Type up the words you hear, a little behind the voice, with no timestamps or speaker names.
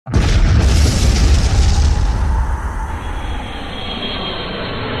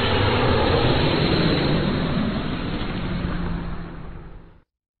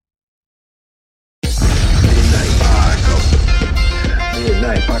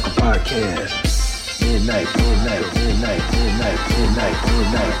Paco Podcast. Midnight Paco. Midnight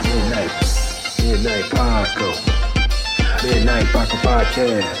Paco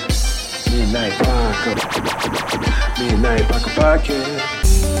Podcast. Midnight Paco Podcast.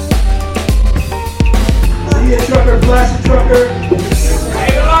 See a trucker, flash a trucker.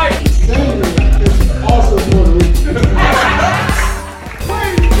 Hey, light. Senator, also Puerto Rican.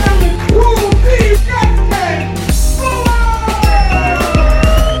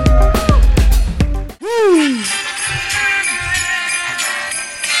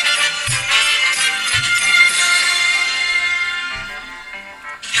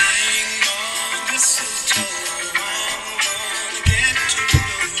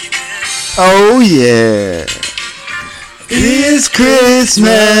 Oh yeah, it's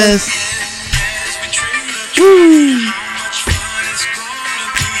Christmas. Woo.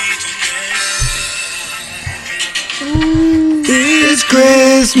 It's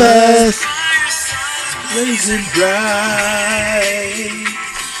Christmas. Blazing bright.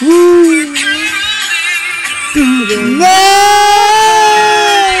 Woo. Through the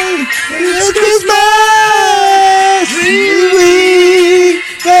night. It's Christmas.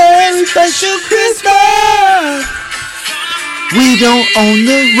 Very special Christmas. We don't own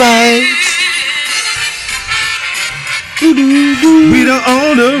the rights. We don't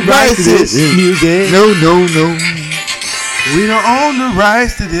own the rights to this music. No. We don't own the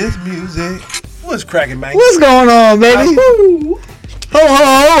rights to this music. What's cracking, man? What's going on, baby?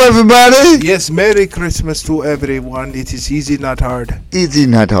 Ho, everybody. Yes, Merry Christmas to everyone. It is easy, not hard. Easy,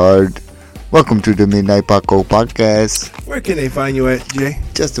 not hard. Welcome to the Midnight Paco Podcast. Where can they find you at, Jay?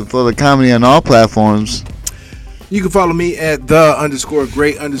 Justin Fuller Comedy on all platforms. You can follow me at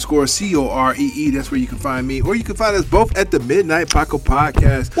the_great_COREE. That's where you can find me. Or you can find us both at the Midnight Paco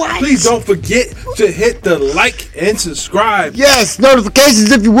Podcast. What? Please don't forget to hit the like and subscribe. Yes,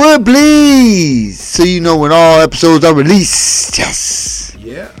 notifications if you would, please. So you know when all episodes are released. Yes.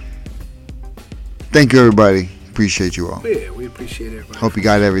 Yeah. Thank you, everybody. Appreciate you all. Yeah, we appreciate everybody. Hope you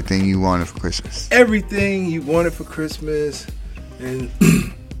got everything you wanted for Christmas. Everything you wanted for Christmas. And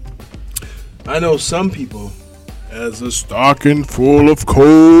I know some people has a stocking full of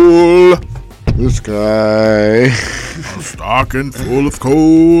coal. This guy. A stocking full of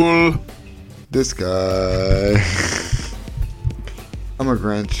coal. This guy. I'm a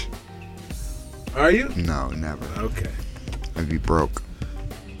Grinch. Are you? No, never. Okay. I'd be broke.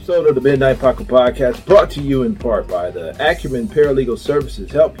 So to the Midnight Paco Podcast, brought to you in part by the Acumen Paralegal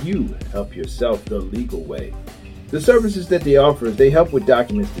Services. Help you help yourself the legal way. The services that they offer is they help with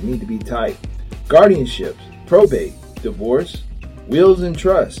documents that need to be typed, guardianships, probate, divorce, wills and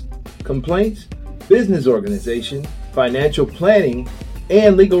trust, complaints, business organization, financial planning,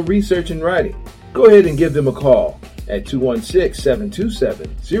 and legal research and writing. Go ahead and give them a call at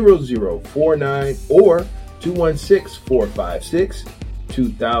 216-727-0049 or 216-456-2000.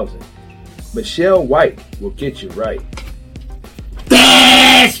 Michelle White will get you right.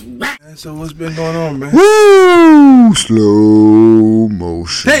 So what's been going on, man? Woo! Slow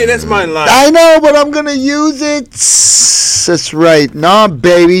motion. Hey, that's my line. I know, but I'm gonna use it. That's right. Nah,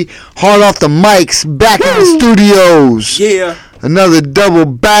 baby. Hard off the mics. Back in the studios. Yeah. Another double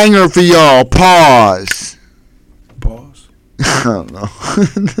banger for y'all. Pause. Pause. I don't know.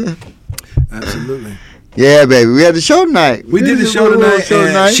 Absolutely. Yeah, baby. We had the show tonight. We did the show tonight.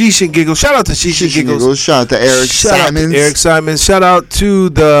 Sheesh and Giggles. Shout out to Sheesh and Giggles. Shout out to Eric Simons. Shout out to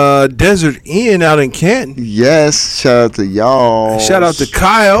the Desert Inn out in Canton. Yes. Shout out to y'all. Shout out to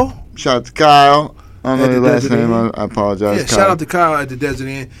Kyle. Shout out to Kyle. I don't know your last name. I apologize. Yeah, shout out to Kyle at the Desert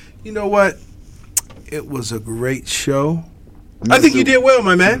Inn. You know what? It was a great show. I think you did well,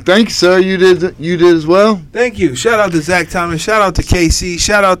 my man. Thank you, sir. You did as well. Thank you. Shout out to Zach Thomas. Shout out to KC.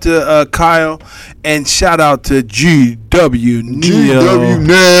 Shout out to Kyle. And shout out to GW Neal. GW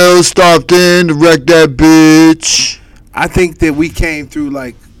Neal stopped in to wreck that bitch. I think that we came through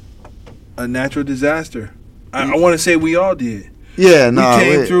like a natural disaster. I want to say we all did. Yeah, we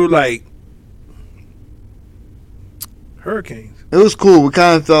came through like hurricanes. It was cool. We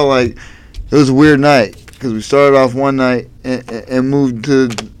kind of felt like it was a weird night because we started off one night and moved to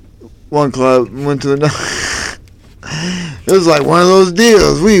one club, went to another. It was like one of those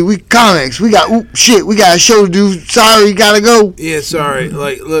deals. We comics. We got we got a show to do. Sorry, gotta go. Yeah, sorry.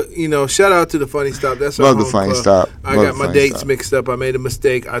 Like, look, shout out to the Funny Stop. That's our love the home Funny club. Stop. I got my dates mixed up. I made a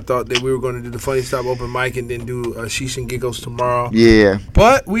mistake. I thought that we were going to do the Funny Stop open mic and then do Sheesh and Giggles tomorrow. Yeah,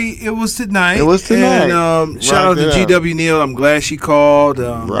 but it was tonight. It was tonight. And shout out to GW Neal. I'm glad she called.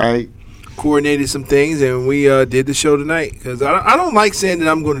 Right. coordinated some things, and we did the show tonight. Because I don't like saying that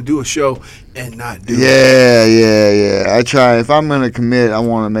I'm going to do a show and not do it. Yeah. I try. If I'm going to commit, I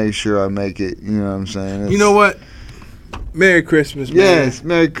want to make sure I make it. You know what I'm saying? You know what? Merry Christmas, man. Yes,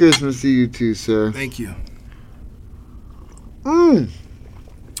 Merry Christmas to you too, sir. Thank you. Mm.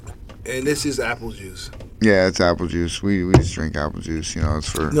 And this is apple juice. Yeah, it's apple juice. We just drink apple juice. You know, it's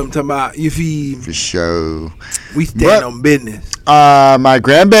for You know what I'm talking about? You feel for show. we stand on business. My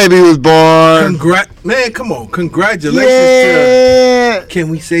grandbaby was born. Man, come on. Congratulations Yeah. Can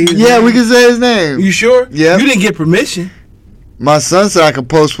we say his name? Yeah, we can say his name. You sure? Yeah. You didn't get permission. My son said I could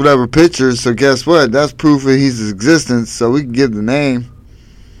post whatever pictures, so guess what? That's proof of his existence, so we can give the name.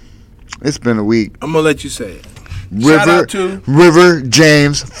 It's been a week. I'm going to let you say it. Shout out to River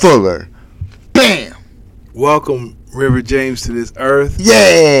James Fuller. Bam! welcome River James to this earth.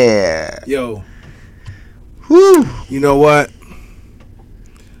 Yeah! Yo. Woo! You know what?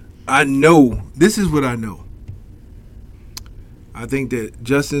 I know. This is what I know. I think that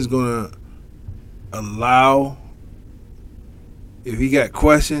Justin's going to allow, if he got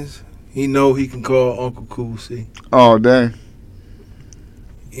questions, he know he can call Uncle Cool C. All day.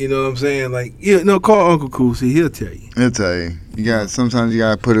 You know what I'm saying? Like, yeah, no, call Uncle Cool C. He'll tell you. He'll tell you. Sometimes you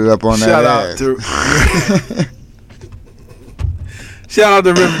gotta put it up on Shout that out ass. Shout out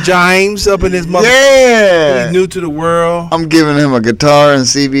to River James up in this mother. Yeah! He's new to the world. I'm giving him a guitar and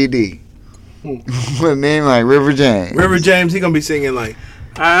CBD. With a name like River James. River James, he gonna be singing like,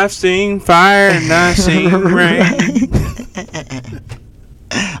 I've seen fire and I've seen rain.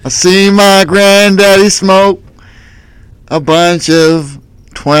 I seen my granddaddy smoke a bunch of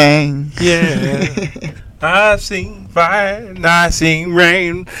twang. Yeah. I've seen fire and I've seen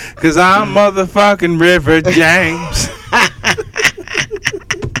rain, 'cause I'm motherfucking River James.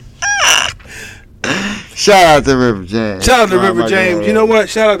 Shout out to River James. Shout out to River James. You know what?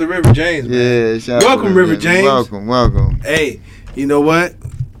 Shout out to River James, man. Yeah, shout out Welcome, to River James. Welcome. Hey, you know what?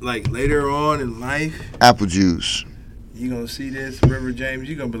 Like later on in life, Apple juice. you gonna see this River James,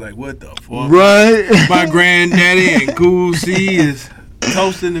 you gonna be like, what the fuck? Right. My granddaddy and Cool C is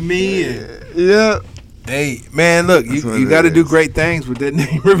toasting to me. And, Yeah. hey, man, look, you got to do great things with that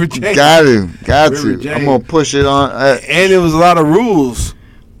name, River James. Got River to. James. I'm gonna push it on. And it was a lot of rules.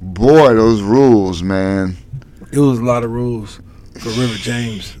 Boy, those rules, man. It was a lot of rules for River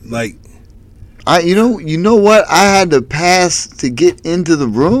James. Like, You know what? I had to pass to get into the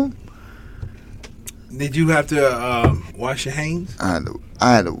room. did you have to wash your hands? I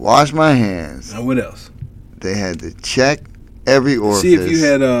had to wash my hands. And what else? They had to check every orifice. See if you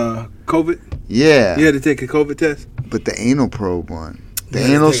had COVID. Yeah. You had to take a COVID test. But the anal probe one. The You had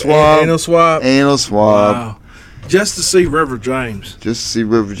to anal take swab. Anal swab. Anal swab. Wow. Just to see River James. Just to see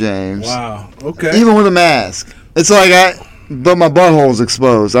River James. Wow. Okay. Even with a mask. It's like but my butthole's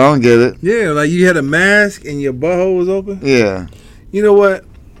exposed. I don't get it. Yeah, like you had a mask and your butthole was open. Yeah. You know what?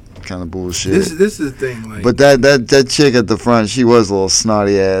 Kind of bullshit. This is the thing. Like, But that chick at the front, she was a little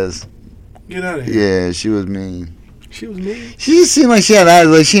snotty ass. get out of here. Yeah, she was mean. She was mean. She just seemed like she had eyes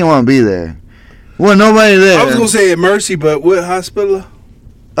like she didn't want to be there. Well, nobody there. I was gonna say at Mercy, but what hospital?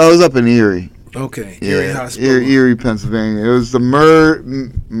 Oh, it was up in Erie. Okay, Yeah, Erie Hospital. Erie, Pennsylvania. It was the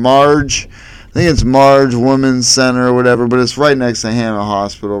Marge. I think it's Marge Women's Center or whatever, but it's right next to Hammond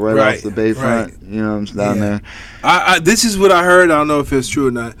Hospital, right off the Bayfront. right. You know, it's down there. This is what I heard. I don't know if it's true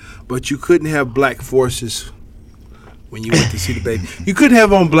or not, but you couldn't have black forces when you went to see the baby. You couldn't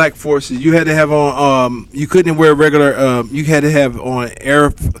have on black forces. You had to have on. You couldn't wear regular. You had to have on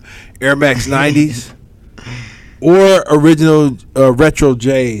Air Max 90s or original retro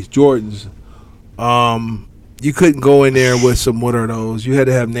J's, Jordans. You couldn't go in there with some what are those. You had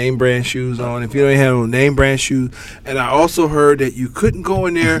to have name brand shoes on. If you don't have name brand shoes, and I also heard that you couldn't go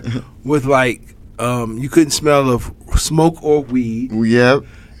in there with like you couldn't smell of smoke or weed. Yep.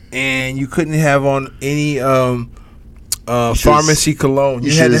 And you couldn't have on any pharmacy cologne.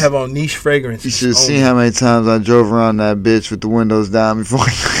 You had to have on niche fragrances. You should have seen how many times I drove around that bitch with the windows down before.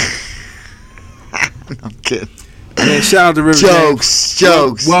 I'm kidding. Man, shout out to River James.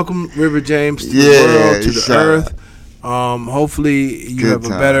 Jokes. Welcome River James to the world, to the earth. Hopefully you have a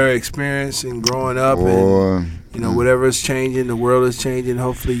better experience in growing up, and you know whatever is changing, the world is changing.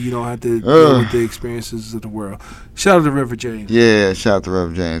 Hopefully you don't have to deal with the experiences of the world. Shout out to River James. Yeah, shout out to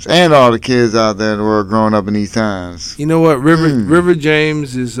River James and all the kids out there in the world growing up in these times. You know what, River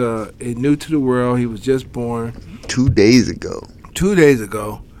James is new to the world. He was just born 2 days ago. 2 days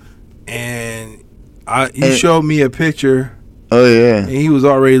ago, and you showed me a picture Oh, yeah. And he was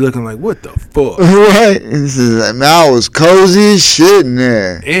already looking like, what the fuck? Right. This is, man, I was cozy as shit in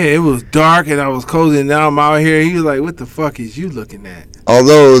there. Yeah, it was dark and I was cozy and now I'm out here. He was like, what the fuck is you looking at?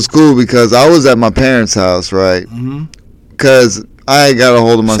 Although it was cool because I was at my parents' house, right? Because I got a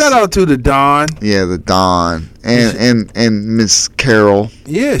hold of my... Shout out to the Don. Yeah, the Don. And Miss Carol.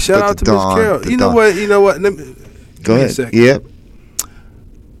 Yeah, shout out to Miss Carol. You know what? Let me, Go ahead. Yep.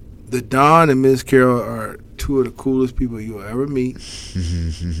 The Don and Miss Carol are two of the coolest people you'll ever meet.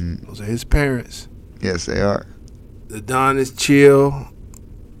 Those are his parents. Yes, they are. The Don is chill.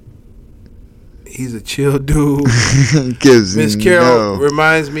 He's a chill dude. Miss Carol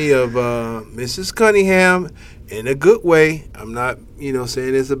reminds me of Mrs. Cunningham in a good way. I'm not,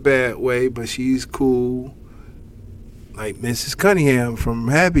 saying it's a bad way, but she's cool. Like Mrs. Cunningham from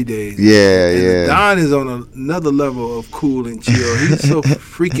Happy Days. Yeah, yeah. Don is on another level of cool and chill. He's so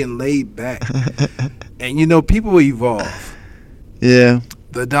freaking laid back. And people evolve. Yeah.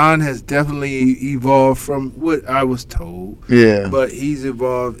 The Don has definitely evolved from what I was told. Yeah. But he's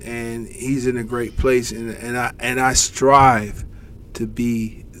evolved and he's in a great place and I strive to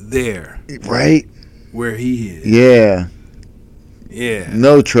be there. Right? Where he is. Yeah. Yeah.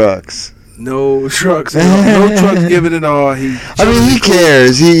 No trucks. No trucks. No trucks given at all. He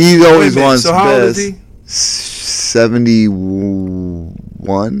cares. He always wants so how old is he?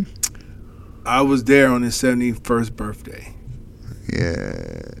 71. I was there on his 71st birthday.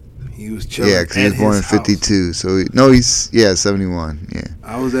 Yeah. He was chilling. Yeah, because he was born in 52. So, he's 71. Yeah.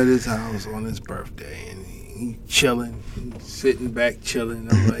 I was at his house on his birthday, and he chilling, sitting back chilling.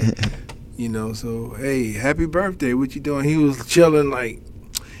 I'm like, so, hey, happy birthday. What you doing? He was chilling like,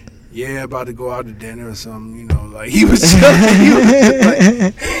 yeah, about to go out to dinner or something, like he was chilling. He was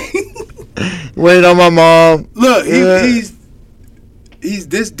like, wait on my mom. Look, he's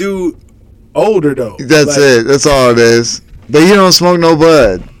this dude older though. That's it. That's all it is. But he don't smoke no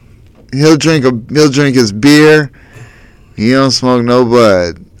bud. He'll drink his beer. He don't smoke no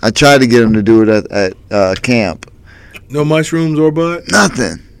bud. I tried to get him to do it at camp. No mushrooms or bud?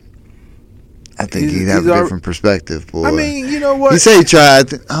 Nothing. I think he'd have a different perspective, boy. I mean, you know what? He said he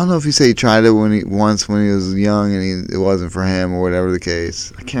tried. I don't know if he said he tried it once when he was young and it wasn't for him or whatever the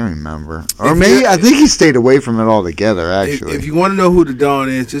case. I can't remember. Or maybe I think he stayed away from it altogether. Actually, if you want to know who the Don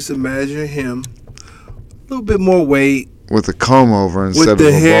is, just imagine him, a little bit more weight, with a comb over instead of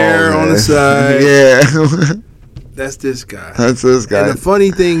the hair on the side. Yeah. That's this guy. That's this guy. And the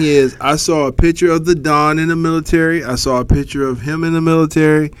funny thing is, I saw a picture of the Don in the military. I saw a picture of him in the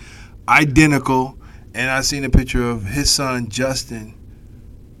military. Identical, and I seen a picture of his son Justin,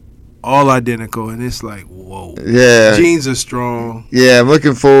 all identical, and it's like, whoa. Yeah, genes are strong. Yeah, I'm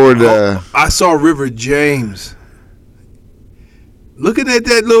looking forward to. I saw River James. Looking at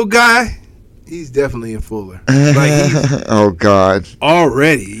that little guy, he's definitely a Fuller. Like oh God,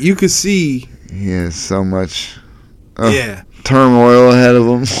 already you could see. He has so much. Turmoil ahead of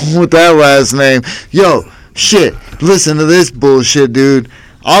him with that last name. Yo, shit. Listen to this bullshit, dude.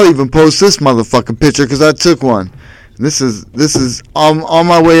 I'll even post this motherfucking picture because I took one. This is on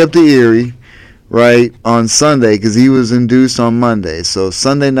my way up to Erie, right, on Sunday because he was induced on Monday. So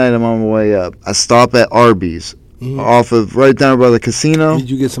Sunday night I'm on my way up. I stop at Arby's off of right down by the casino. Did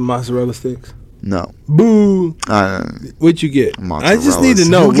you get some mozzarella sticks? No. Boo. What'd you get? I just need to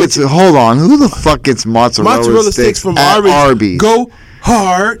know. Hold on. Who the fuck gets mozzarella sticks from at Arby's? Go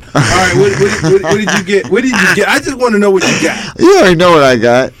hard. All right, what did you get? What did you get? I just want to know what you got. You already know what I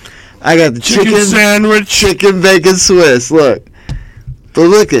got. I got the chicken sandwich, chicken bacon Swiss. Look, but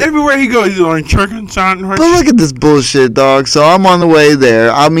look at everywhere he goes, he's on chicken sandwich. But look at this bullshit, dog. So I'm on the way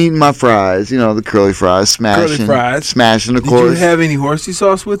there. I'm eating my fries. The curly fries, smashing, of course. Did you have any horsey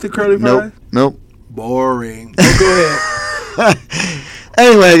sauce with the curly fries? Nope. Boring. Oh, go ahead.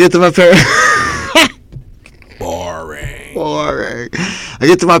 Anyway, I get to my parents. Boring. I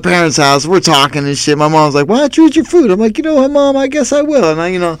get to my parents' house. We're talking and shit. My mom's like, "Why don't you eat your food?" I'm like, "You know what, Mom? I guess I will."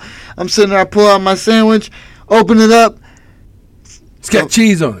 And I'm sitting there. I pull out my sandwich, open it up. It's got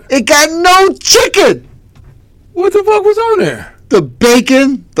cheese on it. It got no chicken. What the fuck was on there? The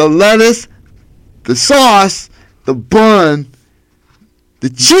bacon, the lettuce, the sauce, the bun, the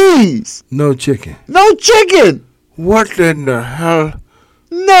cheese. No chicken. No chicken. What in the hell?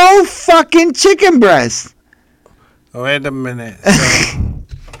 No fucking chicken breast. Wait a minute.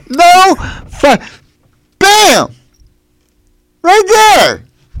 No. Bam. Right there.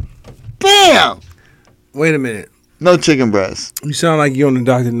 Bam. Wait a minute. No chicken breast. You sound like you're on the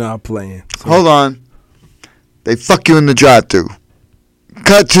Dr. Knob playing. So. Hold on. They fuck you in the drive-thru.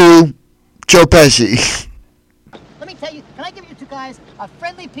 Cut to Joe Pesci. Let me tell you, can I give you two guys, a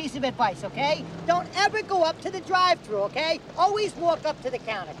friendly piece of advice, okay? Don't ever go up to the drive-thru, okay? Always walk up to the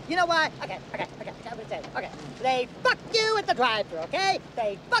counter. You know why? Okay. I'm gonna say it. Okay. They fuck you at the drive-thru, okay?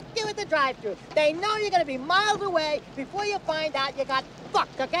 They fuck you at the drive-thru. They know you're gonna be miles away before you find out you got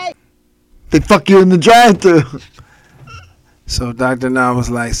fucked, okay? They fuck you in the drive-thru. So Dr. Nam was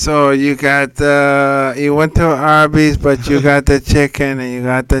like, so you got you went to Arby's, but you got the chicken and you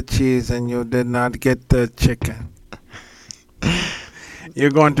got the cheese and you did not get the chicken.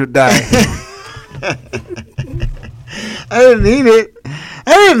 You're going to die. I didn't eat it.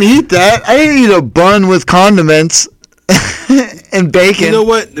 I didn't eat that. I didn't eat a bun with condiments and bacon. You know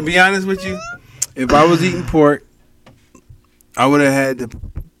what? To be honest with you, if I was eating pork, I would have had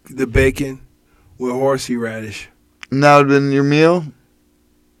the bacon with horsey radish. And that would have been your meal?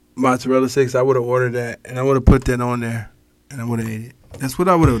 Mozzarella sticks, I would have ordered that, and I would have put that on there, and I would have ate it. That's what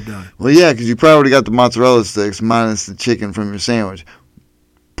I would have done. Well, yeah, because you probably would have got the mozzarella sticks minus the chicken from your sandwich.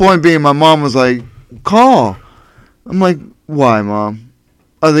 Point being, my mom was like, call. I'm like, why, Mom?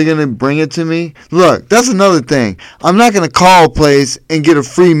 Are they going to bring it to me? Look, that's another thing. I'm not going to call a place and get a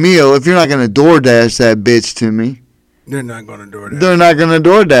free meal if you're not going to DoorDash that bitch to me. They're not going to DoorDash. They're not going to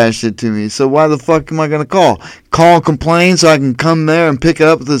DoorDash it to me. So why the fuck am I going to call? Call and complain so I can come there and pick it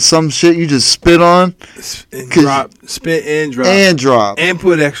up with some shit you just spit on? Drop. Spit and drop. And drop. And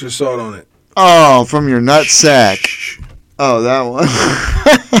put extra salt on it. Oh, from your nut sack. Oh, that one.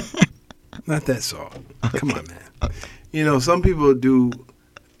 Not that salt. Come on, man. You know, some people do,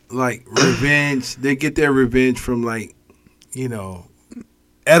 like, revenge. They get their revenge from, like, you know,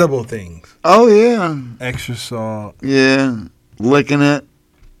 edible things. Oh, yeah. Extra salt. Yeah. Licking it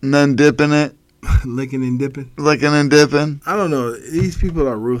and then dipping it. Licking and dipping. Licking and dipping. I don't know. These people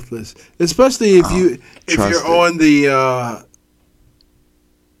are ruthless. Especially if you're on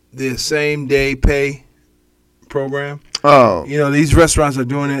the same day pay program. Oh. You know, these restaurants are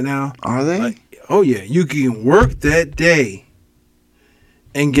doing that now. Are they? Like, oh, yeah. You can work that day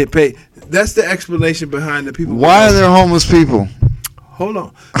and get paid. That's the explanation behind the people. Why are there homeless people? Hold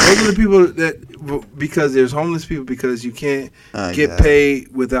on. Those are the people that, because there's homeless people because you can't get paid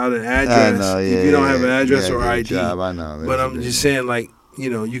without an address. I know, yeah, if you don't have an address or ID. Job, I know. But I'm just saying, like,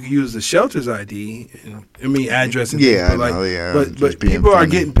 you know, you can use the shelter's ID. Address. And yeah, things, but, I know, yeah. But people are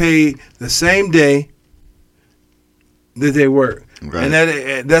getting paid the same day that they work. Right.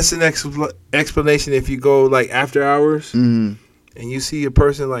 And that's an explanation if you go, like, after hours and you see a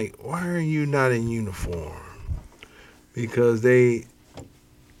person like, why are you not in uniform? Because they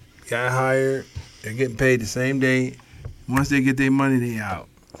got hired, they're getting paid the same day. Once they get their money, they out.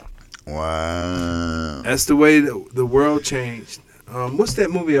 Wow. That's the way the world changed. What's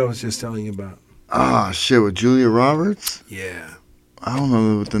that movie I was just telling you about? Oh, shit, with Julia Roberts? Yeah. I don't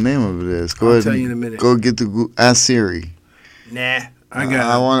know what the name of it is. I'll tell you in a minute. Go get ask Siri. Nah, I got it.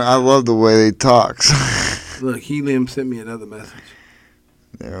 I love the way they talk. Look, Helium sent me another message.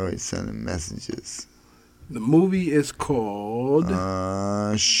 They're always sending messages. The movie is called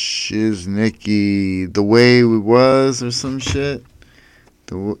Shiznicki, The Way We Was or some shit.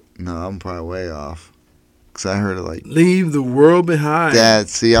 No, I'm probably way off. Because I heard it like... Leave the World Behind.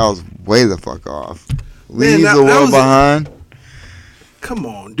 See, I was way the fuck off. Leave the World Behind. Come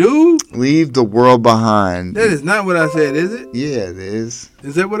on, dude. Leave the World Behind. That is not what I said, is it? Yeah, it is.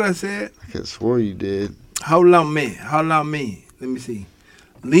 Is that what I said? I could have swore you did. Hold on me. Let me see.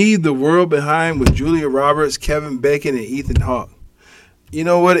 Leave the World Behind with Julia Roberts, Kevin Bacon, and Ethan Hawke. You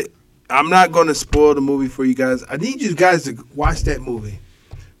know what? I'm not going to spoil the movie for you guys. I need you guys to watch that movie.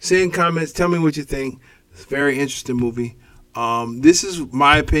 Send comments. Tell me what you think. It's a very interesting movie. This is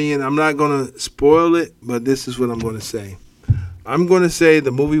my opinion. I'm not going to spoil it, but this is what I'm going to say. I'm going to say the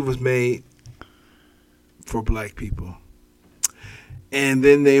movie was made for black people. And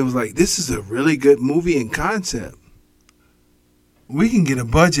then they was like, this is a really good movie in concept. We can get a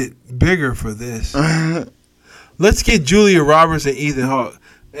budget bigger for this. Let's get Julia Roberts and Ethan Hawke.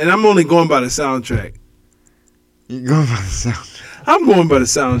 And I'm only going by the soundtrack. You're going by the soundtrack? I'm going by the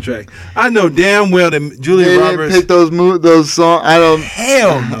soundtrack. I know damn well that Julia Roberts... They pick those songs? I don't...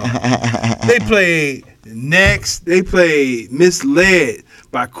 Hell no. They played Next. They played Misled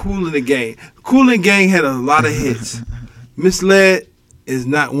by Kool and the Gang. Kool and the Gang had a lot of hits. Misled is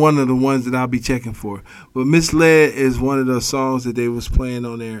not one of the ones that I'll be checking for. But Misled is one of those songs that they was playing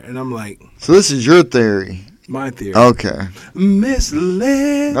on there. And I'm like... So this is your theory? My theory. Okay.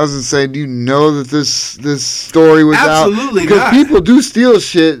 Misled. I was going to say, do you know that this story was Absolutely out? Because people do steal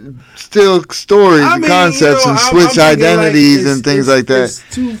steal stories and concepts and switch identities and things like that. It's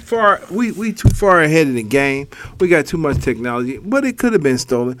too far. We too far ahead of the game. We got too much technology. But it could have been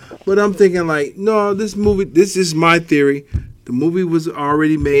stolen. But I'm thinking like, no, this movie, this is my theory. The movie was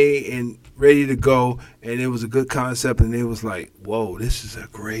already made and ready to go, and it was a good concept, and it was like, whoa, this is a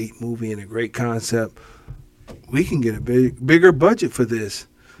great movie and a great concept. We can get a bigger budget for this.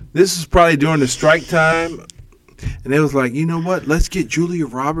 This is probably during the strike time, and it was like, you know what? Let's get Julia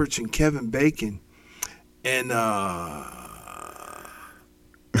Roberts and Kevin Bacon, and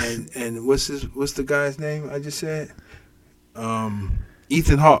what's the guy's name I just said?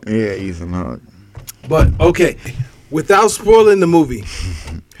 Ethan Hawke. Yeah, Ethan Hawke. But okay, without spoiling the movie,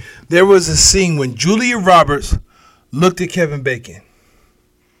 there was a scene when Julia Roberts looked at Kevin Bacon.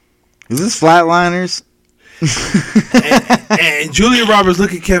 Is this Flatliners? and Julia Roberts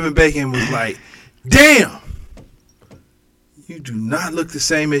looked at Kevin Bacon and was like, damn, you do not look the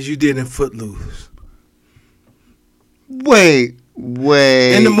same as you did in Footloose. Wait.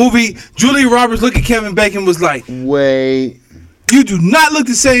 In the movie, Julia Roberts looked at Kevin Bacon and was like, wait. You do not look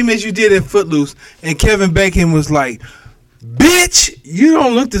the same as you did in Footloose. And Kevin Bacon was like, bitch, you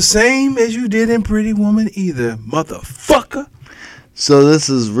don't look the same as you did in Pretty Woman either, motherfucker. So this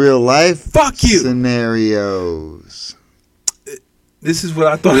is real life Fuck you. Scenarios. This is what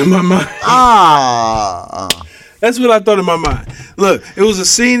I thought in my mind. That's what I thought in my mind. Look, it was a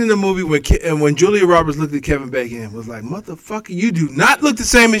scene in the movie when Julia Roberts looked at Kevin Bacon and was like, motherfucker, you do not look the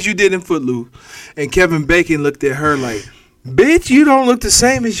same as you did in Footloose. And Kevin Bacon looked at her like, bitch, you don't look the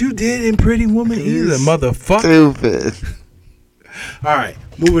same as you did in Pretty Woman either, motherfucker. Stupid. All right,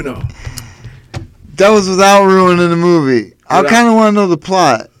 moving on. That was without ruining the movie. I kind of want to know the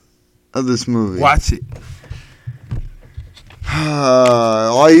plot of this movie. Watch it.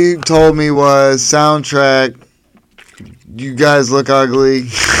 All you told me was soundtrack. You guys look ugly.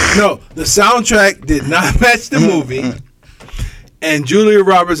 No, the soundtrack did not match the movie. And Julia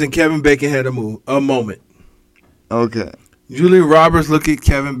Roberts and Kevin Bacon had a moment. Okay. Julia Roberts looked at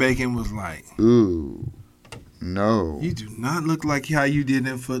Kevin Bacon and was like, ooh, no. You do not look like how you did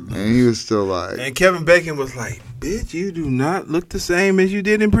in Footloose. And he was still like. And Kevin Bacon was like, bitch, you do not look the same as you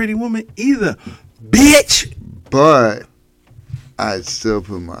did in Pretty Woman either, bitch. But I'd still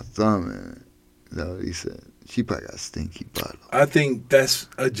put my thumb in it. Is that what he said? She probably got a stinky bottle. I think that's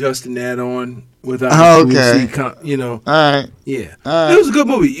adjusting that on without okay. All right. Yeah. All right. It was a good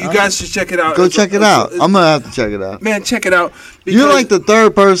movie. You guys should check it out. Go check it out. I'm going to have to check it out. Man, check it out. You're like the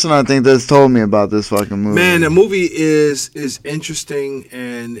third person I think that's told me about this fucking movie. Man, the movie is interesting,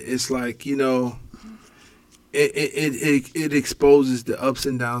 and it's like, it exposes the ups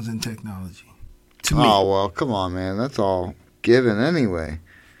and downs in technology. To me. Oh, well, come on, man. That's all given anyway.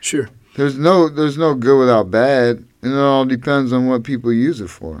 Sure. There's no good without bad, and it all depends on what people use it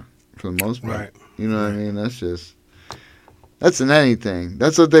for the most part. Right. You know what I mean? That's in anything.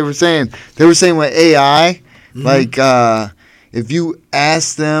 That's what they were saying. They were saying with AI, like, if you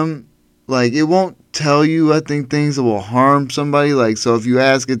ask them, like, it won't tell you, I think, things that will harm somebody. Like, so if you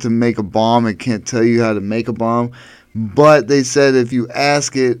ask it to make a bomb, it can't tell you how to make a bomb. But they said if you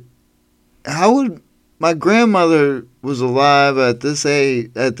ask it, how would... My grandmother was alive at this age,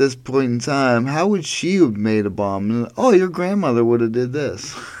 at this point in time. How would she have made a bomb? Oh, your grandmother would have did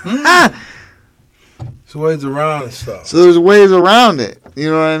this. There's ways around and stuff. So there's ways around it. You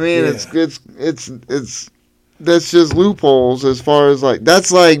know what I mean? Yeah. It's that's just loopholes as far as like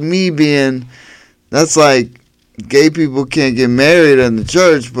that's like me being. That's like gay people can't get married in the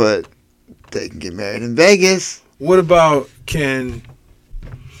church, but they can get married in Vegas. What about can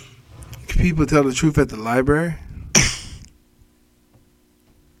people tell the truth at the library?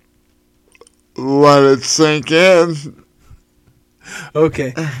 Let it sink in.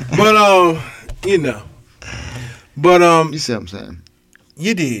 Okay. But You see what I'm saying?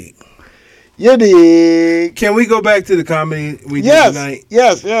 You did. You did. Can we go back to the comedy we did tonight?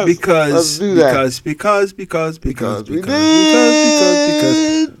 Yes. Because let's do that. Because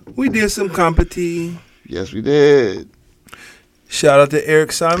we did some competi. Yes, we did. Shout out to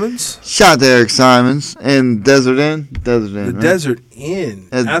Eric Simons. Shout out to Eric Simons and Desert Inn. The Desert Inn.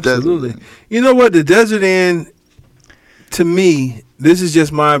 That's Absolutely. Desert. You know what? The Desert Inn, to me, this is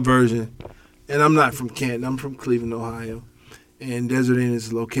just my version. And I'm not from Canton. I'm from Cleveland, Ohio. And Desert Inn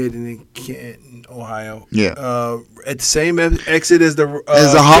is located in Canton, Ohio. Yeah. At the same exit as the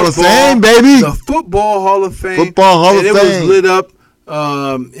Hall of Fame, baby. The Football Hall of Fame. Football Hall of Fame. And it was lit up.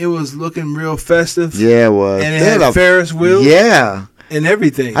 It was looking real festive. Yeah, it was. And it had Ferris wheels. Yeah. And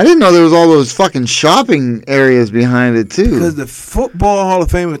everything. I didn't know there was all those fucking shopping areas behind it, too. Because the Football Hall of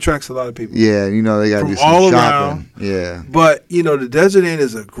Fame attracts a lot of people. Yeah, they got to do some all shopping. Around. Yeah. But, the Desert Inn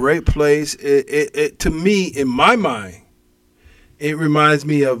is a great place. It to me, in my mind, it reminds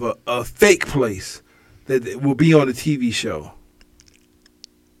me of a fake place that will be on a TV show.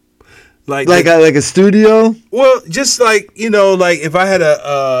 Like a studio. well, just like like if I had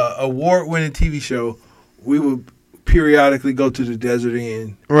a award-winning TV show, we would periodically go to the Desert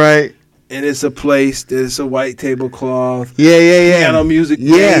Inn. Right. And it's a place. There's a white tablecloth. Yeah. Piano music,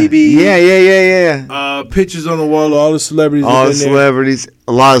 baby. Yeah. Pictures on the wall. All the celebrities. All the have been celebrities.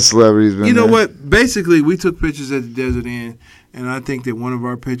 A lot of celebrities. Been You know there. what? Basically, we took pictures at the Desert Inn, and I think that one of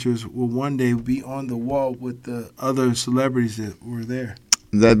our pictures will one day be on the wall with the other celebrities that were there.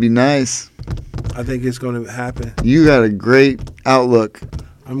 That'd be nice. I think it's going to happen. You got a great outlook.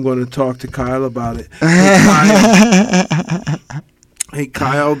 I'm going to talk to Kyle about it. Hey,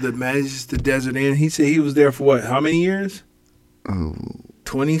 Kyle, that manages the Desert Inn, he said he was there for what? How many years?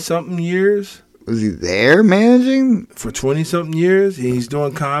 20-something years? Was he there managing? For 20-something years. He's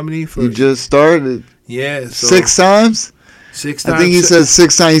doing comedy for... He just started. Yeah. So 6 times? 6 times. I think he said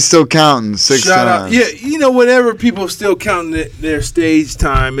 6 times. He's still counting. 6 Shout times. out. Yeah, whenever people still counting their stage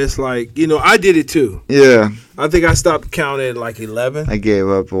time, it's like, I did it too. Yeah. I think I stopped counting at like 11. I gave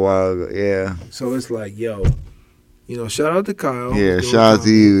up a while ago. Yeah. So it's like, shout out to Kyle. Yeah, He's doing shout out to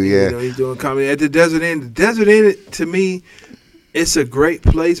comedy. you, yeah. He's doing comedy at the Desert Inn. The Desert Inn, to me, it's a great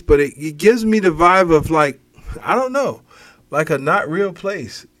place, but it gives me the vibe of like, I don't know, like a not real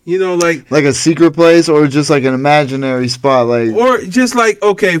place. Like a secret place or just like an imaginary spot, or just like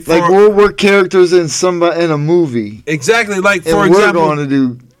okay, like we're characters in a movie. Exactly, like and for example, we're going to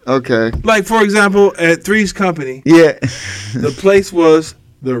do okay. Like for example, at Three's Company, yeah, the place was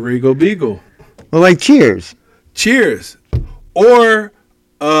the Regal Beagle. Well, like Cheers, or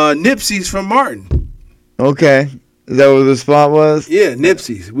Nipsey's from Martin. Okay. Is that what the spot was? Yeah,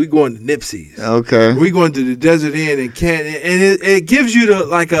 Nipsey's. We going to Nipsey's. Okay. We going to the Desert Inn and it gives you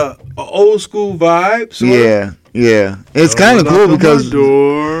a old school vibe. Yeah. It's kind of cool because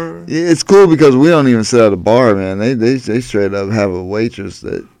it's cool because we don't even sit at a bar, man. They straight up have a waitress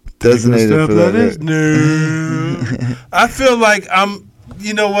that designated for that. I feel like I'm.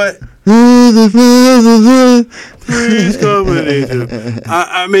 You know what? I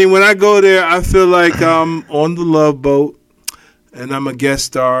mean, when I go there, I feel like I'm on the Love Boat, and I'm a guest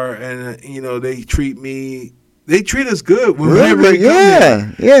star, and they treat us good whenever we come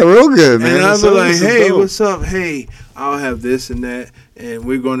there. Yeah, real good, man. And I'll be like, hey, what's up? Hey, I'll have this and that, and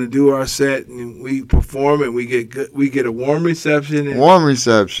we're going to do our set, and we perform, and we get a warm reception. And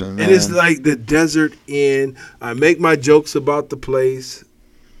man. It's like the Desert Inn. I make my jokes about the place.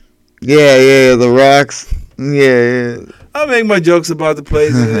 Yeah, the rocks. Yeah. I make my jokes about the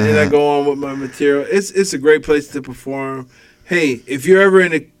place and I go on with my material. It's a great place to perform. Hey, if you're ever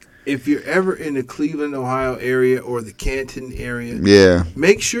in the Cleveland, Ohio area or the Canton area,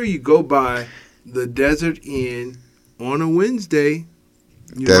 make sure you go by the Desert Inn on a Wednesday.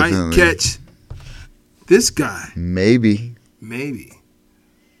 You might catch this guy. Maybe.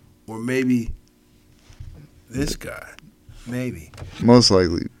 Or maybe this guy. Maybe. Most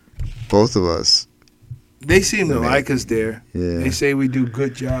likely. Both of us. They seem to like us there. Yeah. They say we do a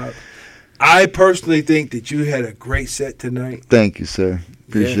good job. I personally think that you had a great set tonight. Thank you, sir.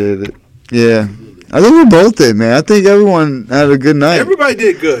 Appreciate it. Yeah. I think we both did, man. I think everyone had a good night. Everybody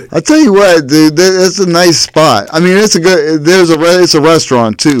did good. I'll tell you what, dude, that's a nice spot. I mean, it's a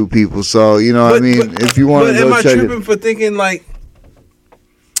restaurant too, people. So, if you want to go check it. Am I tripping for thinking like,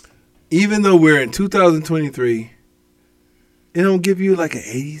 even though we're in 2023, it don't give you like an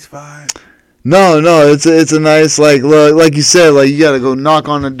 80s vibe? No, it's a nice like you said, like you gotta go knock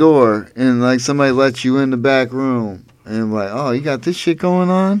on the door and like somebody lets you in the back room and like, oh, you got this shit going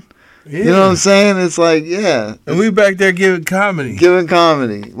on? Yeah. You know what I'm saying? It's like, yeah. And we back there giving comedy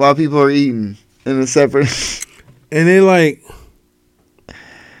while people are eating in a separate and they like,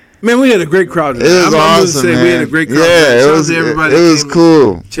 man, we had a great crowd tonight. It was awesome, man. We had a great crowd. Yeah, it was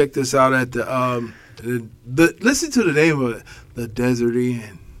cool. Check this out at the listen to the name of it, the Desert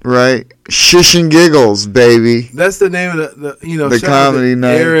Inn. Right, Shish and Giggles, baby. That's the name of the comedy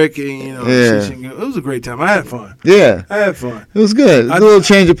night. Eric and Shish and Giggles. It was a great time. I had fun. Yeah, I had fun. It was good. A little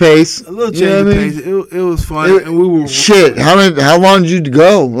change of pace. A little change of pace. It was fun, and we were shit. How long did you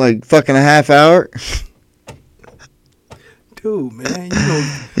go? Like fucking a half hour. Dude, man,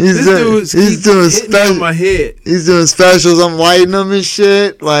 he's doing specials on my head. He's doing specials. I'm lighting them and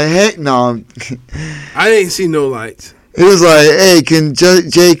shit. Like, heck no. I didn't see no lights. He was like, hey, can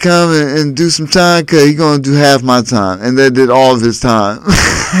Jay come and do some time? Because he's going to do half my time. And they did all of his time.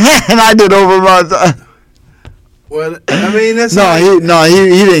 And I did over my time. Well, I mean, that's... He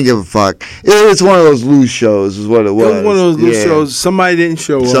didn't give a fuck. It's one of those loose shows is what it was. It was one of those loose shows. Somebody didn't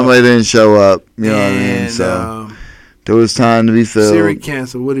show up. You know what I mean? So there was time to be filled. Siri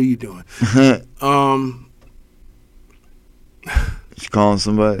cancel. What are you doing? You calling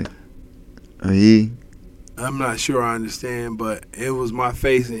somebody? Or he? I'm not sure I understand, but it was my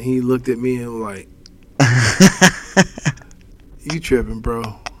face, and he looked at me and was like, "You tripping, bro?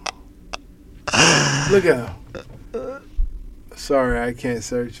 Look at him." Sorry, I can't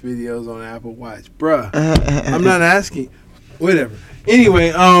search videos on Apple Watch, bruh. I'm not asking. Whatever. Anyway,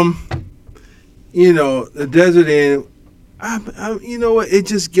 you know, the Desert Inn. You know what? It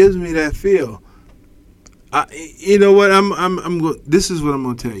just gives me that feel. You know what? This is what I'm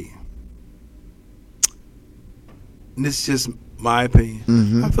gonna tell you. And this is just my opinion.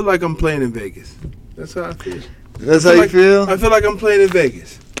 Mm-hmm. I feel like I'm playing in Vegas. That's how I feel. That's how you feel? I feel like I'm playing in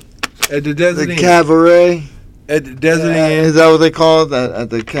Vegas at the Desert The Inn. cabaret? At the Desert Inn. Is that what they call it? At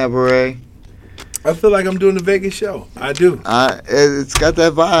the cabaret? I feel like I'm doing the Vegas show. I do. It's got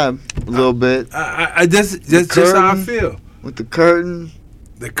that vibe a little bit. That's just how I feel. With the curtain.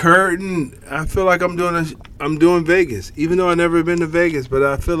 The curtain. I feel like I'm doing Vegas, even though I never been to Vegas. But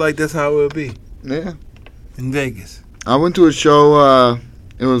I feel like that's how it will be. Yeah. In Vegas. I went to a show.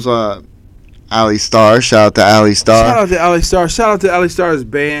 It was Ali Star. Shout out to Ali Star. Shout out to Ali Star. Shout out to Ali Star's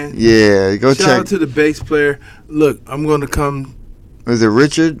band. Yeah, go check. Shout out to the bass player. Look, I'm going to come. Was it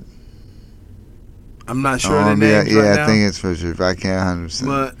Richard? I'm not sure the name right now. I think it's Richard, but I can't 100%.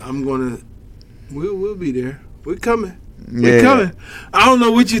 But I'm going to. We'll be there. We're coming. We're coming. I don't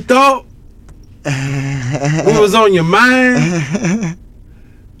know what you thought. What was on your mind?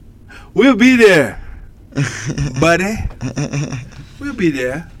 We'll be there, buddy. We'll be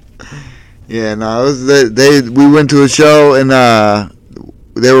there. Yeah, no, it was we went to a show and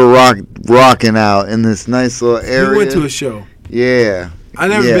they were rocking out in this nice little area. We went to a show. Yeah. I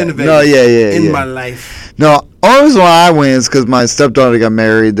never been to Vegas. No, in my life. No, only reason why I went is because my stepdaughter got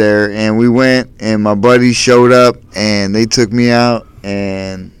married there, and we went, and my buddies showed up, and they took me out,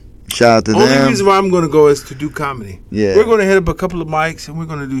 and shout out to them. Only reason why I'm going to go is to do comedy. Yeah. We're going to hit up a couple of mics, and we're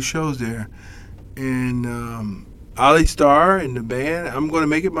going to do shows there. And Ali Star and the band, I'm going to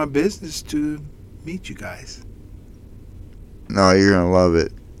make it my business to meet you guys. No, you're going to love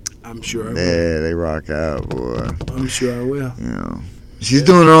it. I'm sure I will. Yeah, they rock out, boy. I'm sure I will. You know. She's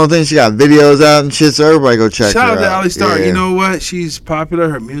doing her own thing. She got videos out and shit, so everybody go check her out. Shout out to Ali Star. Yeah. You know what? She's popular.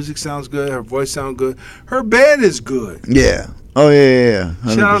 Her music sounds good. Her voice sounds good. Her band is good. Yeah. Oh, yeah.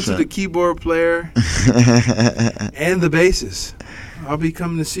 100%. Shout out to the keyboard player and the bassist. I'll be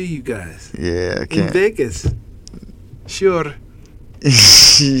coming to see you guys. Yeah, I in can't. Vegas. Sure.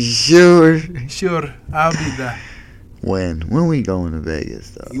 Sure. I'll be there. When we going to Vegas,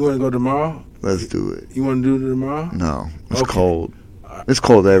 though? You want to go tomorrow? Let's do it. You want to do it tomorrow? No, it's Okay. cold. It's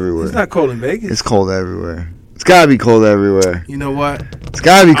cold everywhere. It's not cold in Vegas. It's cold everywhere. It's gotta be cold everywhere. You know what? It's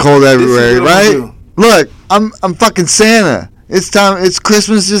gotta be cold everywhere, This is right? what Look, I'm fucking Santa. It's time. It's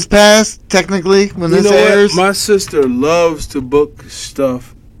Christmas just passed, technically, when You this know airs. what? My sister loves to book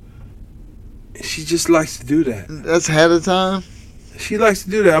stuff. She just likes to do that. That's ahead of time. She likes to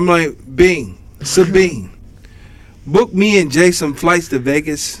do that. I'm like, Sabine, book me and Jay some flights to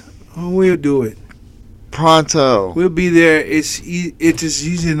Vegas. Oh, we'll do it. Pronto. We'll be there. It's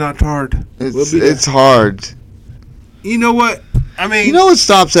easy, not hard. We'll be there. It's hard. You know what? I mean, You know what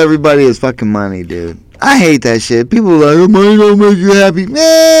stops everybody is fucking money, dude. I hate that shit. People are like, oh, money don't make you happy.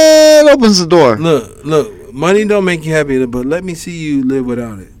 Man, it opens the door. Look, money don't make you happy, but let me see you live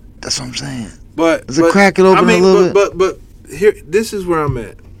without it. That's what I'm saying. But Does it crack it open a little bit? But here, this is where I'm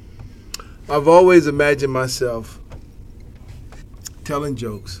at. I've always imagined myself telling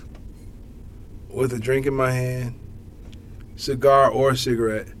jokes with a drink in my hand, cigar or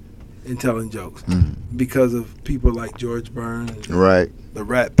cigarette, and telling jokes because of people like George Burns, Right. the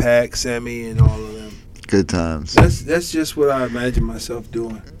Rat Pack, Sammy, and all of them. Good times. That's just what I imagine myself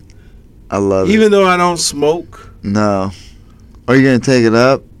doing. I love it. Even though I don't smoke, No. Are you going to take it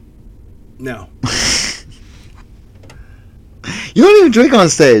up? no. You don't even drink on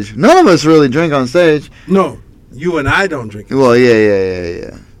stage. None of us really drink on stage. No, you and I don't drink it. Well,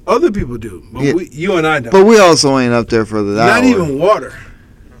 yeah. Other people do, but Yeah. you and I don't. But we also ain't up there for the hour. Not even water.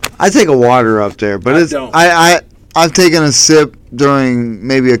 I take a water up there, but I it's don't. I've taken a sip during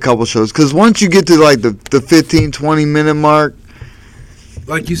maybe a couple shows because once you get to like the 15, 20 minute mark,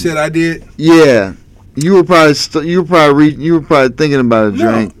 Like you said, I did. yeah, you were probably thinking about a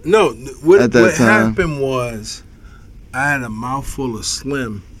drink. No. What at that time. happened was, I had a mouthful of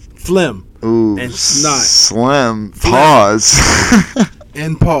phlegm, Ooh, and snot. Slim. Pause.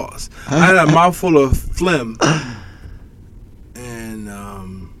 and pause. I had a mouthful of phlegm, and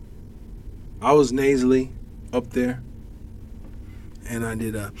I was nasally up there, and I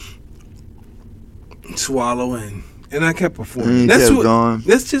did a swallow and I kept performing. And you kept going.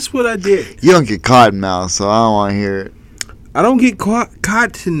 That's just what I did. You don't get cotton mouth, so I don't want to hear it. I don't get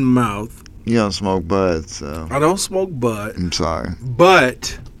cotton mouth, You don't smoke bud, so I don't smoke bud. I'm sorry.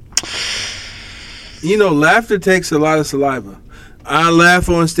 But, laughter takes a lot of saliva. I laugh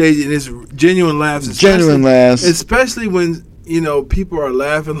on stage, and it's genuine laughs. Genuine laughs. Especially when, people are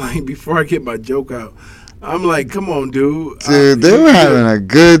laughing, like, before I get my joke out. I'm like, come on, dude. Dude, they were having a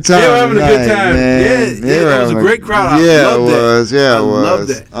good time. They were having a good time. Man. Yeah, it was a great crowd. Yeah, I loved it was. that. Yeah, I it was. loved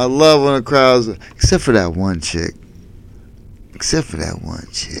that. I love when the crowds, except for that one chick.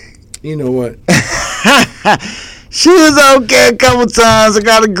 You know what? She was okay a couple times. I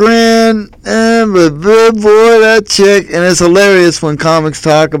got a grin. But good boy, that chick. And it's hilarious when comics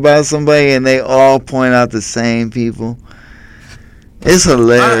talk about somebody and they all point out the same people. It's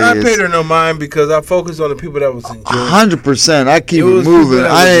hilarious. I paid her no mind because I focused on the people that was enjoying. 100%. I keep it was moving. people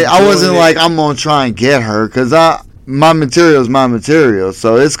that I wasn't enjoying like, it. I'm going to try and get her because my material is my material.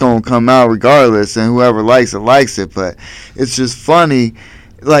 So it's going to come out regardless. And whoever likes it. But it's just funny,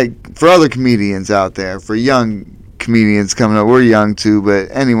 like, for other comedians out there, for young comedians coming up. We're young too, but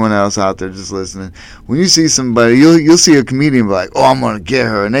anyone else out there just listening, when you see somebody, you'll see a comedian be like, oh, I'm gonna get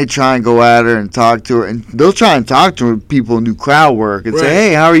her, and they try and go at her and talk to her, and they'll try and talk to her, people and do crowd work and say,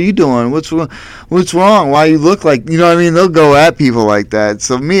 hey, how are you doing, what's wrong, why you look like, you know what I mean, they'll go at people like that.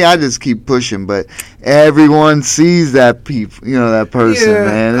 So me, I just keep pushing, but everyone sees that that person,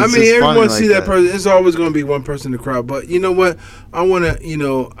 man. It's everyone sees like that person. It's always going to be one person in the crowd. But you know what? I want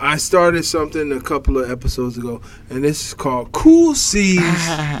to, I started something a couple of episodes ago, and this is called Cool C's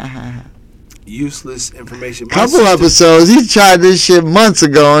Useless Information. Couple episodes. He tried this shit months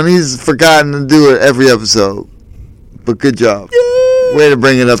ago, and he's forgotten to do it every episode. But good job. Yeah. Way to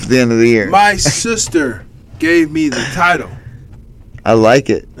bring it up at the end of the year. My sister gave me the title. I like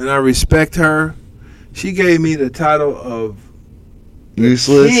it. And I respect her. She gave me the title of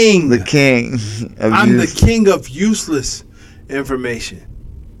Useless. King. The king. I'm the king of useless information.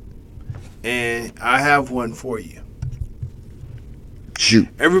 And I have one for you. Shoot.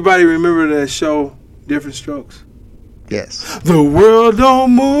 Everybody remember that show, Different Strokes? Yes. The world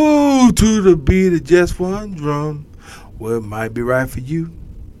don't move to the beat of just one drum. What might be right for you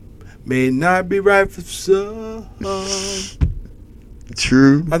may not be right for some.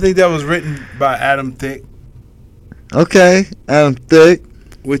 True. I think that was written by Adam Thicke. Okay. Adam Thicke.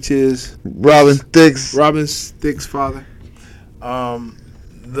 Which is Robin Thicke's father.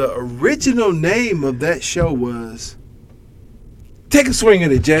 The original name of that show was... Take a swing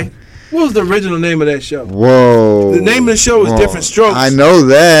at it, Jay. What was the original name of that show? Whoa. The name of the show was Different Strokes. I know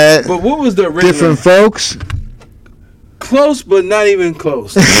that. But what was the original? Different Folks? Close, but not even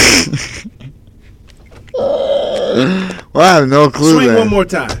close. Well, I have no clue. Swing then. one more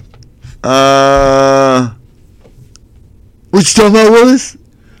time. What you talking about, Willis?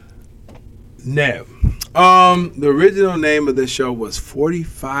 No. The original name of the show was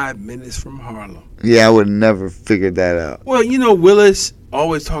 45 Minutes from Harlem. Yeah, I would never figured that out. Well, Willis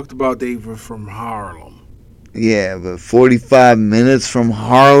always talked about they were from Harlem. Yeah, but 45 Minutes from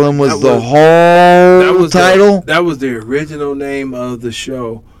Harlem was the whole title? That was the original name of the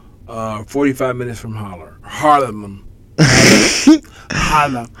show, 45 Minutes from Harlem. Harlem.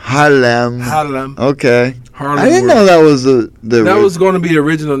 Okay. Harlem I didn't know that was that was going to be the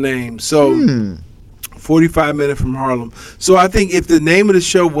original name. So 45 Minutes from Harlem. So I think if the name of the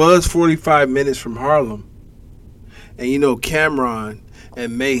show was 45 Minutes from Harlem, and Cameron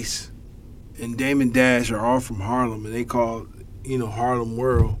and Mace and Damon Dash are all from Harlem, and they call Harlem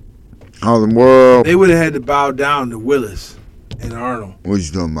World. Harlem World. They would have had to bow down to Willis and Arnold. What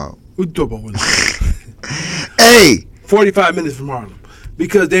you talking about? What you talking about, Willis? Hey! 45 Minutes from Harlem.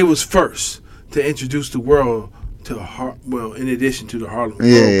 Because they was first to introduce the world to in addition to the Harlem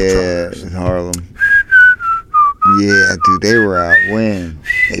World. Yeah, Harlem. Yeah, dude, they were out when?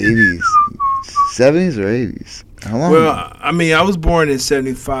 80s? 70s or 80s? How long? Well, I was born in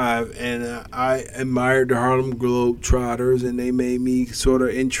 75, and I admired the Harlem Globetrotters, and they made me sort of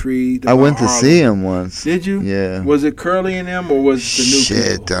intrigued. I went to Harlem. see them once. Did you? Yeah. Was it Curly and them, or was it the new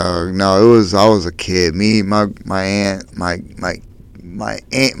Shit, people? dog. No, I was a kid. Me, my aunt, my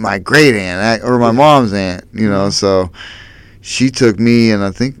great aunt, or my mom's aunt, so she took me, and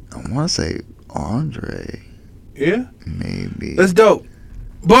I want to say Andre. Yeah? Maybe. That's dope.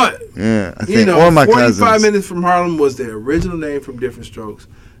 But, yeah, I think, or my 45 cousins. Minutes from Harlem was the original name from Different Strokes.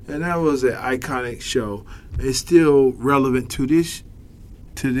 And that was an iconic show. It's still relevant to this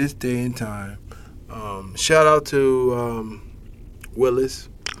day and time. Shout out to Willis.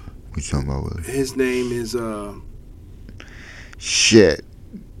 What you talking about, Willis? His name is... Shit.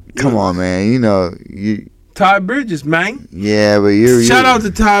 Come on, man. You... Ty Bridges, man. Yeah, but you... Shout out to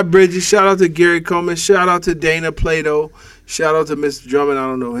Ty Bridges. Shout out to Gary Coleman. Shout out to Dana Plato. Shout out to Mr. Drummond. I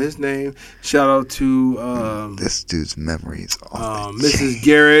don't know his name. Shout out to this dude's memories. Mrs.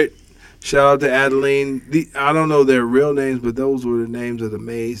 Garrett. Shout out to Adeline. I don't know their real names, but those were the names of the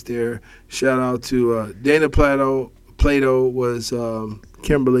maids there. Shout out to Dana Plato. Plato was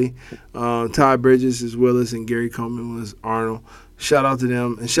Kimberly. Ty Bridges is Willis, and Gary Coleman was Arnold. Shout out to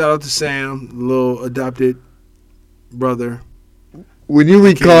them. And shout out to Sam, the little adopted brother. When you're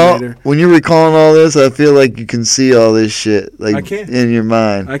recalling all this, I feel like you can see all this shit in your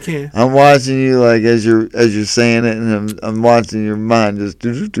mind. I can. I'm watching you like as you're saying it, and I'm watching your mind just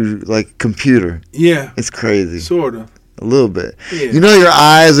like a computer. Yeah, it's crazy. Sorta. A little bit. Yeah. You know, your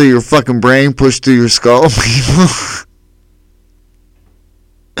eyes or your fucking brain pushed through your skull. So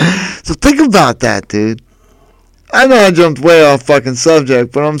think about that, dude. I know I jumped way off fucking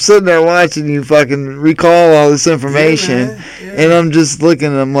subject, but I'm sitting there watching you fucking recall all this information, and I'm just looking,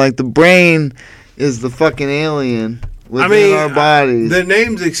 and I'm like, the brain is the fucking alien within our bodies. The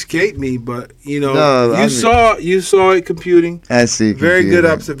names escape me, but you saw it computing. I see. Very good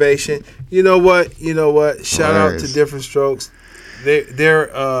observation. You know what? Shout out to Different Strokes. They're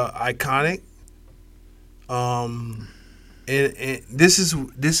iconic. And this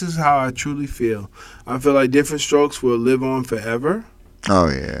is how I truly feel. I feel like Different Strokes will live on forever. Oh,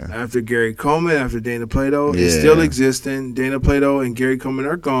 yeah. After Gary Coleman, after Dana Plato, it's still existing. Dana Plato and Gary Coleman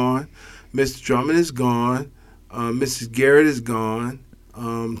are gone. Mr. Drummond is gone. Mrs. Garrett is gone.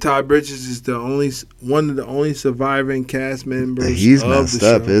 Ty Bridges is one of the only surviving cast members. He's of messed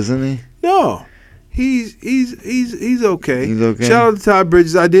the up, show. Isn't he? No. He's okay. He's okay. Shout out to Ty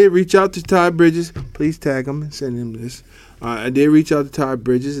Bridges. I did reach out to Ty Bridges. Please tag him and send him this. I did reach out to Ty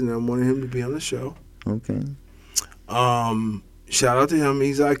Bridges, and I wanted him to be on the show. Okay. Shout out to him.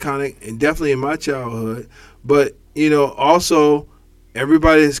 He's iconic and definitely in my childhood. But, also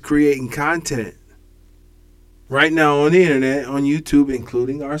everybody is creating content right now on the internet, on YouTube,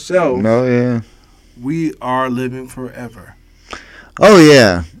 including ourselves. Oh, yeah. We are living forever. Oh,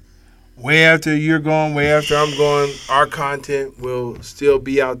 yeah. Way after you're gone, way after I'm gone, our content will still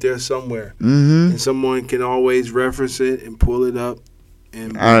be out there somewhere. Mm-hmm. And someone can always reference it and pull it up.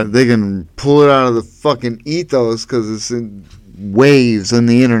 And they can pull it out of the fucking ethos because it's in waves on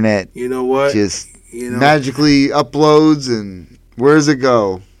the internet. You know what? Just magically uploads, and where does it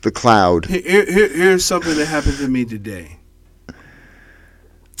go? The cloud. Here's something that happened to me today.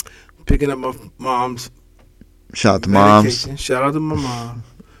 Picking up my mom's Shout out to medication. moms. Shout out to my mom.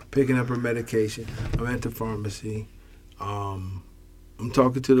 Picking up her medication. I'm at the pharmacy. I'm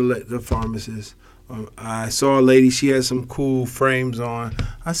talking to the pharmacist. I saw a lady. She had some cool frames on.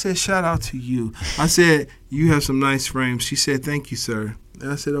 I said, shout out to you. I said, you have some nice frames. She said, thank you, sir. And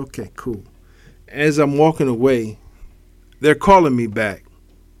I said, okay, cool. As I'm walking away, they're calling me back.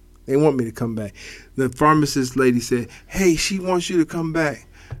 They want me to come back. The pharmacist lady said, hey, she wants you to come back.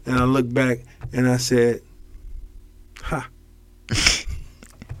 And I looked back and I said, ha.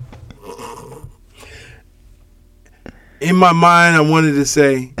 In my mind, I wanted to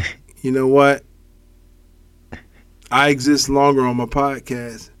say, you know what? I exist longer on my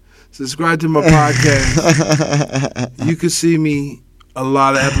podcast. Subscribe to my podcast. You can see me a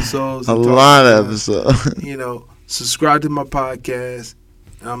lot of episodes. Subscribe to my podcast.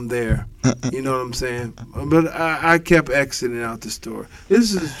 I'm there. You know what I'm saying? But I kept exiting out the store.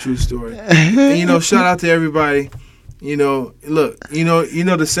 This is a true story. And, shout out to everybody. Look,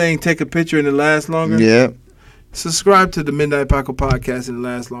 the saying, take a picture and it lasts longer? Yeah. Subscribe to the Midnight Paco Podcast and it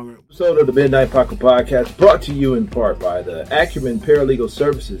lasts longer. Episode of the Midnight Paco Podcast brought to you in part by the Acumen Paralegal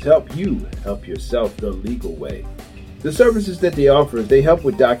Services. Help you help yourself the legal way. The services that they offer is they help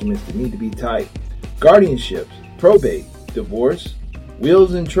with documents that need to be typed, guardianships, probate, divorce,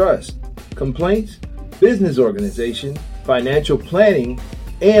 wills and trust, complaints, business organization, financial planning,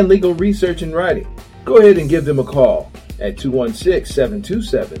 and legal research and writing. Go ahead and give them a call at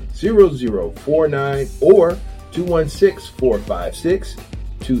 216-727-0049 or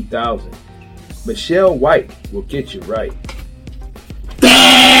 216-456-2000. Michelle White will get you right.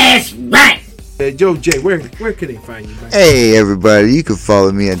 That's right! Joe J, where can they find you, man? Hey, everybody. You can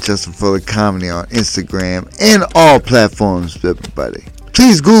follow me at Justin Fuller Comedy on Instagram and all platforms, everybody.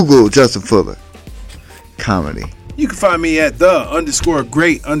 Please Google Justin Fuller Comedy. You can find me at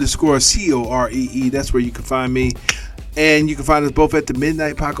the_great_COREE. That's where you can find me. And you can find us both at the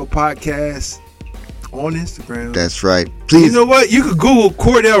Midnight Paco Podcast on Instagram. That's right. Please. You know what? You can Google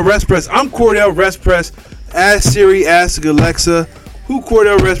Cordell Restpress. I'm Cordell Restpress. Ask Siri, ask Alexa who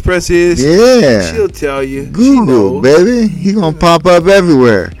Cordell Restpress is. Yeah. She'll tell you. Google, baby. He gonna pop up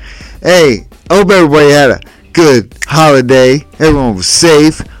everywhere. Hey, I hope everybody had a good holiday. Everyone was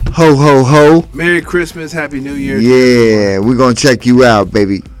safe. Ho, ho, ho. Merry Christmas, Happy New Year. Yeah, we're going to check you out,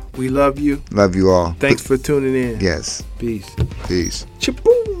 baby. We love you. Love you all. Thanks for tuning in. Yes. Peace. Peace.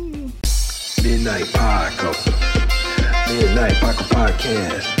 Chaboom. Midnight Paco. Midnight Paco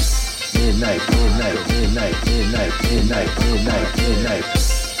Podcast. Midnight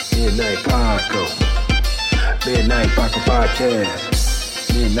Paco. Midnight Paco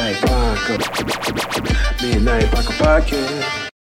Podcast. Midnight Paco. Midnight Paco Podcast.